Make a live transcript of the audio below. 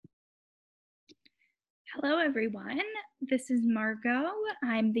Hello, everyone. This is Margot.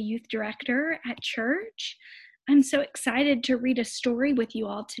 I'm the youth director at church. I'm so excited to read a story with you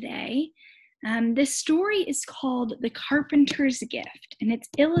all today. This story is called The Carpenter's Gift, and it's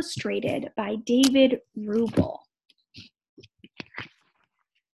illustrated by David Rubel.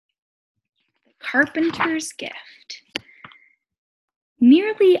 The Carpenter's Gift.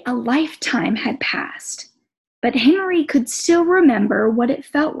 Nearly a lifetime had passed, but Henry could still remember what it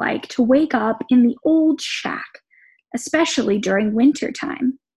felt like to wake up in the old shack, especially during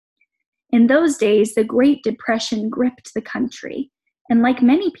wintertime. In those days, the Great Depression gripped the country, and like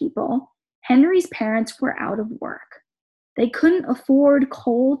many people, Henry's parents were out of work. They couldn't afford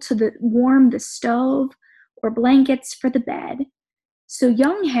coal to warm the stove or blankets for the bed, so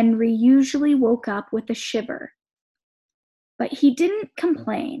young Henry usually woke up with a shiver. But he didn't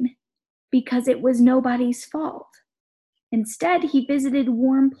complain, because it was nobody's fault. Instead, he visited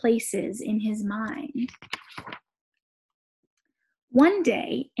warm places in his mind. One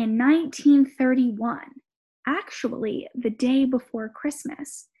day in 1931, actually the day before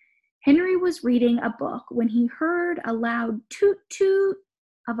Christmas, Henry was reading a book when he heard a loud toot-toot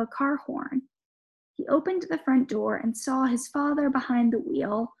of a car horn. He opened the front door and saw his father behind the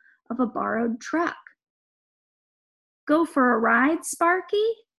wheel of a borrowed truck. "Go for a ride,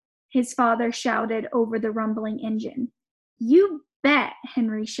 Sparky?" his father shouted over the rumbling engine. "You bet,"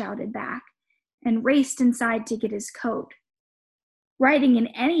 Henry shouted back, and raced inside to get his coat. Riding in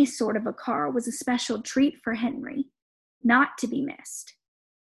any sort of a car was a special treat for Henry, not to be missed.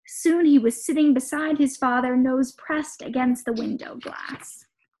 Soon he was sitting beside his father, nose pressed against the window glass.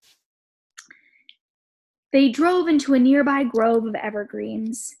 They drove into a nearby grove of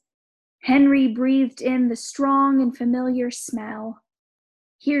evergreens. Henry breathed in the strong and familiar smell.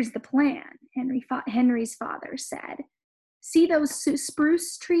 "Here's the plan," Henry's father said. "See those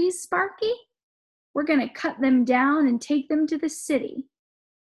spruce trees, Sparky? We're going to cut them down and take them to the city."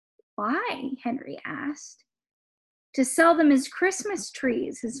 "Why?" Henry asked. "To sell them as Christmas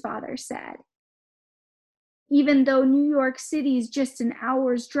trees," his father said. Even though New York City's just an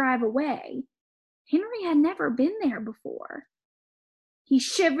hour's drive away, Henry had never been there before. He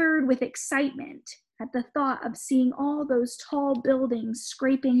shivered with excitement at the thought of seeing all those tall buildings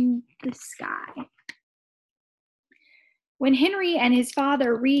scraping the sky. When Henry and his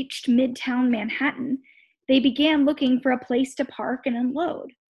father reached Midtown Manhattan, they began looking for a place to park and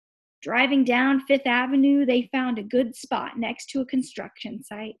unload. Driving down Fifth Avenue, they found a good spot next to a construction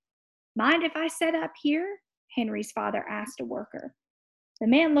site. "Mind if I set up here?" Henry's father asked a worker. The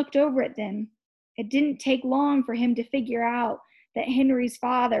man looked over at them. It didn't take long for him to figure out that Henry's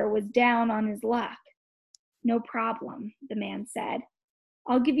father was down on his luck. "No problem," the man said.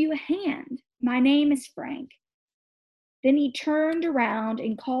 "I'll give you a hand. My name is Frank." Then he turned around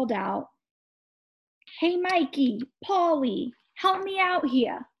and called out, "Hey, Mikey, Paulie, help me out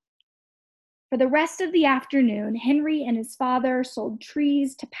here." For the rest of the afternoon, Henry and his father sold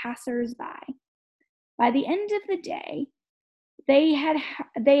trees to passers-by. By the end of the day, they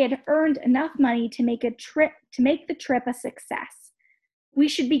had earned enough money to make the trip a success. "We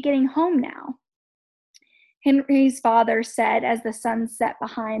should be getting home now," Henry's father said as the sun set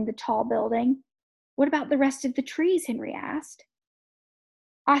behind the tall building. "What about the rest of the trees?" Henry asked.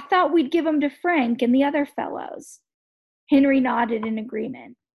 "I thought we'd give them to Frank and the other fellows." Henry nodded in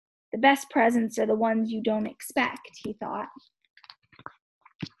agreement. The best presents are the ones you don't expect, he thought.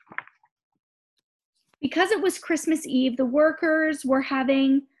 Because it was Christmas Eve, the workers were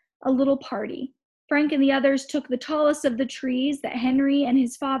having a little party. Frank and the others took the tallest of the trees that Henry and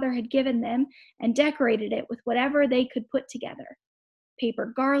his father had given them and decorated it with whatever they could put together. Paper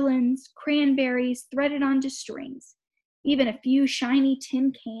garlands, cranberries threaded onto strings, even a few shiny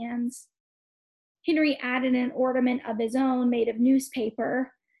tin cans. Henry added an ornament of his own made of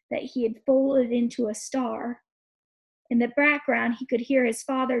newspaper that he had folded into a star. In the background, he could hear his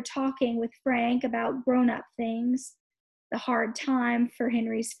father talking with Frank about grown-up things, the hard time for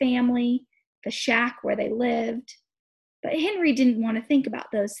Henry's family, the shack where they lived. But Henry didn't want to think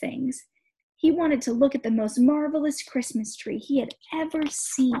about those things. He wanted to look at the most marvelous Christmas tree he had ever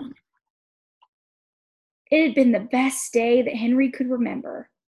seen. It had been the best day that Henry could remember,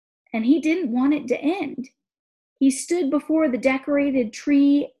 and he didn't want it to end. He stood before the decorated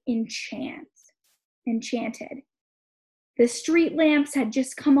tree enchanted. The street lamps had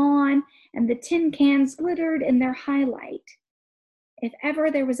just come on, and the tin cans glittered in their high light. If ever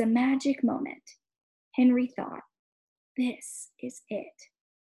there was a magic moment, Henry thought, this is it.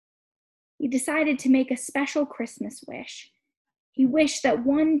 He decided to make a special Christmas wish. He wished that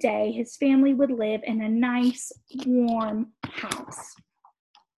one day his family would live in a nice, warm house.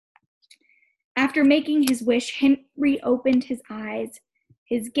 After making his wish, Henry opened his eyes.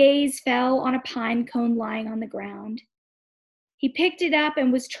 His gaze fell on a pine cone lying on the ground. He picked it up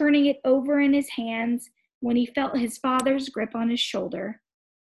and was turning it over in his hands when he felt his father's grip on his shoulder.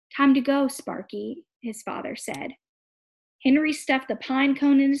 "Time to go, Sparky," his father said. Henry stuffed the pine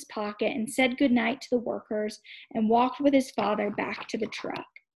cone in his pocket and said goodnight to the workers and walked with his father back to the truck.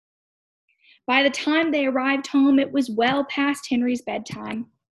 By the time they arrived home, it was well past Henry's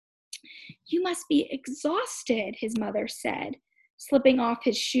bedtime. "You must be exhausted," his mother said, slipping off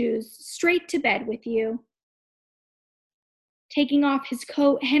his shoes. "Straight to bed with you." Taking off his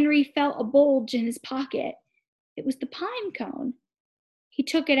coat, Henry felt a bulge in his pocket. It was the pine cone. He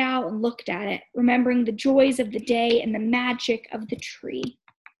took it out and looked at it, remembering the joys of the day and the magic of the tree.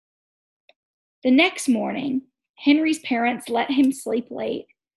 The next morning, Henry's parents let him sleep late.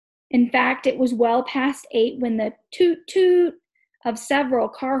 In fact, it was well past 8 when the toot-toot of several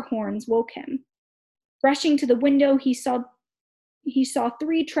car horns woke him. Rushing to the window, he saw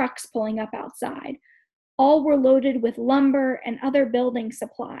 3 trucks pulling up outside. All were loaded with lumber and other building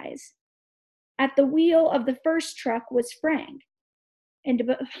supplies. At the wheel of the first truck was Frank, and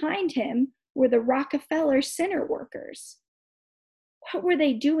behind him were the Rockefeller Center workers. What were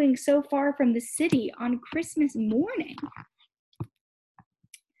they doing so far from the city on Christmas morning?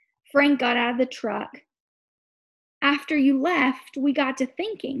 Frank got out of the truck. "After you left, we got to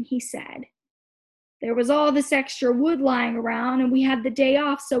thinking," he said. "There was all this extra wood lying around, and we had the day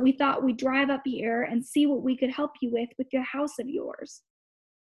off, so we thought we'd drive up here and see what we could help you with your house of yours."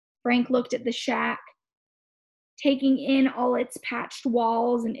 Frank looked at the shack, taking in all its patched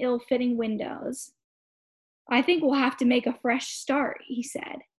walls and ill-fitting windows. "I think we'll have to make a fresh start," he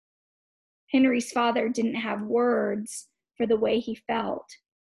said. Henry's father didn't have words for the way he felt,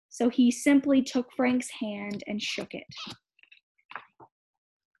 so he simply took Frank's hand and shook it.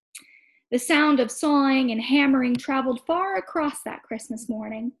 The sound of sawing and hammering traveled far across that Christmas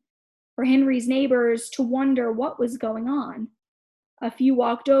morning, for Henry's neighbors to wonder what was going on. A few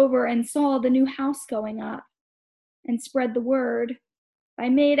walked over and saw the new house going up and spread the word. By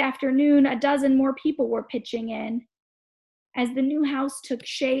mid-afternoon, a dozen more people were pitching in. As the new house took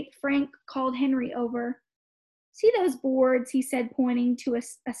shape, Frank called Henry over. "See those boards," he said, pointing to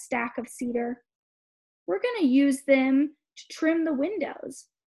a stack of cedar. "We're going to use them to trim the windows,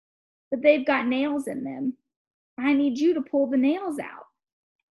 but they've got nails in them. I need you to pull the nails out."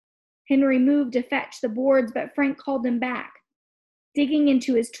 Henry moved to fetch the boards, but Frank called him back. Digging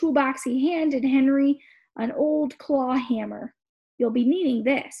into his toolbox, he handed Henry an old claw hammer. "You'll be needing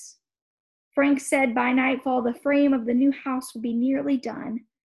this." Frank said by nightfall the frame of the new house would be nearly done.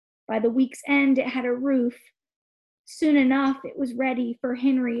 By the week's end, it had a roof. Soon enough, it was ready for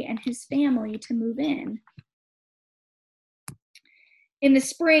Henry and his family to move in. In the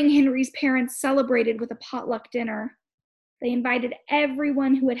spring, Henry's parents celebrated with a potluck dinner. They invited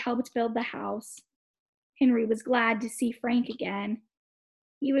everyone who had helped build the house. Henry was glad to see Frank again.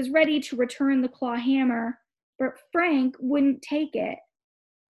 He was ready to return the claw hammer, but Frank wouldn't take it.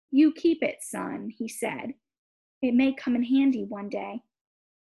 "You keep it, son," he said. "It may come in handy one day."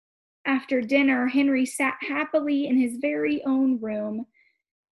 After dinner, Henry sat happily in his very own room.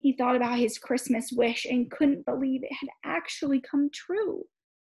 He thought about his Christmas wish and couldn't believe it had actually come true.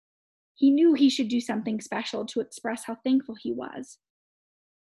 He knew he should do something special to express how thankful he was,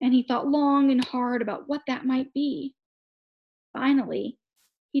 and he thought long and hard about what that might be. Finally,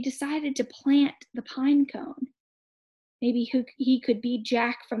 he decided to plant the pine cone. Maybe he could be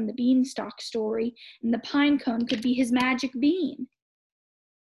Jack from the Beanstalk story, and the pine cone could be his magic bean.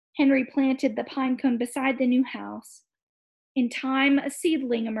 Henry planted the pine cone beside the new house. In time, a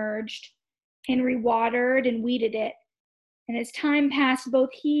seedling emerged. Henry watered and weeded it, and as time passed,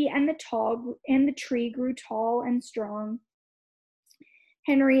 both he and the tree grew tall and strong.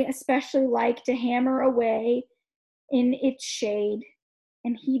 Henry especially liked to hammer away in its shade,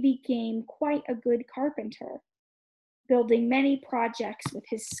 and he became quite a good carpenter, building many projects with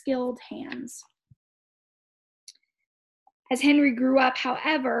his skilled hands. As Henry grew up,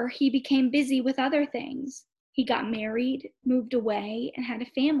 however, he became busy with other things. He got married, moved away, and had a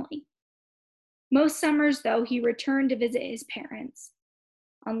family. Most summers, though, he returned to visit his parents.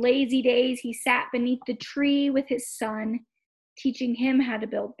 On lazy days, he sat beneath the tree with his son, teaching him how to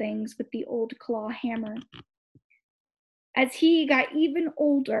build things with the old claw hammer. As he got even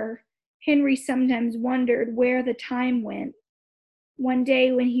older, Henry sometimes wondered where the time went. One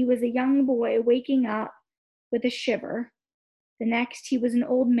day when he was a young boy waking up with a shiver, the next he was an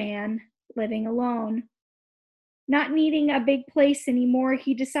old man living alone. Not needing a big place anymore,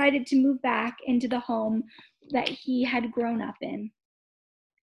 he decided to move back into the home that he had grown up in.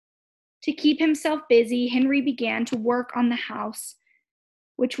 To keep himself busy, Henry began to work on the house,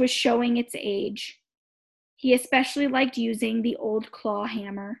 which was showing its age. He especially liked using the old claw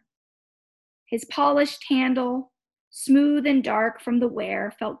hammer. His polished handle, smooth and dark from the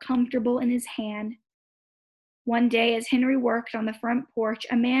wear, felt comfortable in his hand. One day, as Henry worked on the front porch,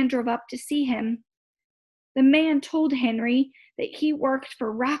 a man drove up to see him. The man told Henry that he worked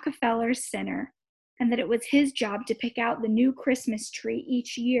for Rockefeller Center and that it was his job to pick out the new Christmas tree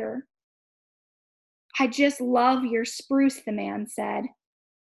each year. "I just love your spruce," the man said.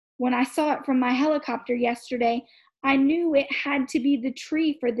 "When I saw it from my helicopter yesterday, I knew it had to be the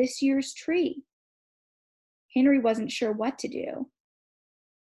tree for this year's tree." Henry wasn't sure what to do.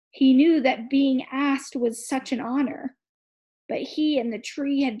 He knew that being asked was such an honor, but he and the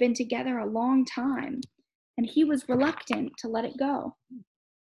tree had been together a long time, and he was reluctant to let it go.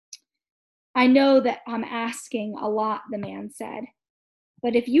 "I know that I'm asking a lot," the man said,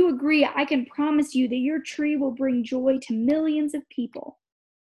 "but if you agree, I can promise you that your tree will bring joy to millions of people."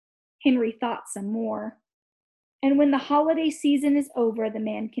 Henry thought some more. "And when the holiday season is over," the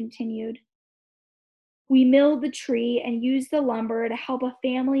man continued, "we mill the tree and use the lumber to help a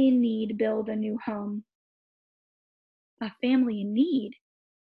family in need build a new home." A family in need?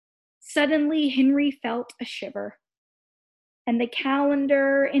 Suddenly, Henry felt a shiver, and the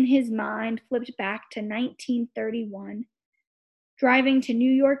calendar in his mind flipped back to 1931, driving to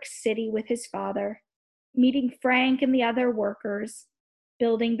New York City with his father, meeting Frank and the other workers,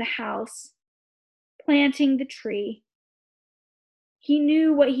 building the house, planting the tree. He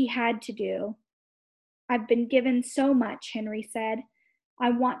knew what he had to do. "I've been given so much," Henry said. "I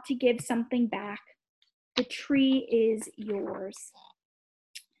want to give something back. The tree is yours."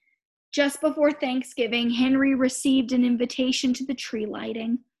 Just before Thanksgiving, Henry received an invitation to the tree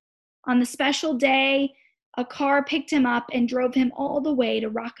lighting. On the special day, a car picked him up and drove him all the way to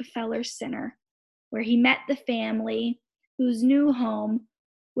Rockefeller Center, where he met the family whose new home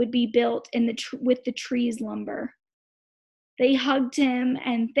would be built with the tree's lumber. They hugged him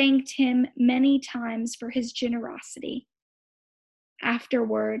and thanked him many times for his generosity.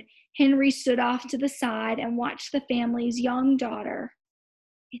 Afterward, Henry stood off to the side and watched the family's young daughter.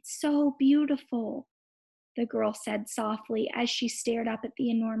 "It's so beautiful," the girl said softly as she stared up at the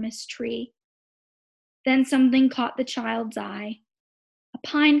enormous tree. Then something caught the child's eye. A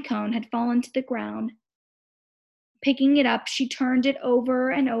pine cone had fallen to the ground. Picking it up, she turned it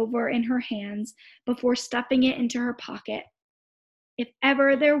over and over in her hands before stuffing it into her pocket. If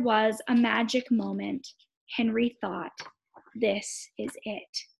ever there was a magic moment, Henry thought, this is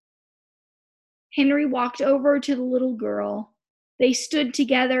it. Henry walked over to the little girl. They stood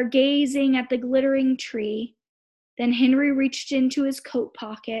together, gazing at the glittering tree. Then Henry reached into his coat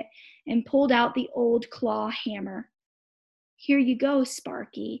pocket and pulled out the old claw hammer. "Here you go,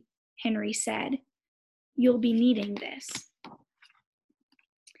 Sparky," Henry said. "You'll be needing this."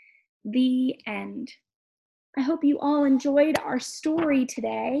 The end. I hope you all enjoyed our story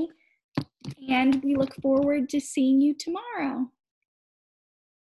today, and we look forward to seeing you tomorrow.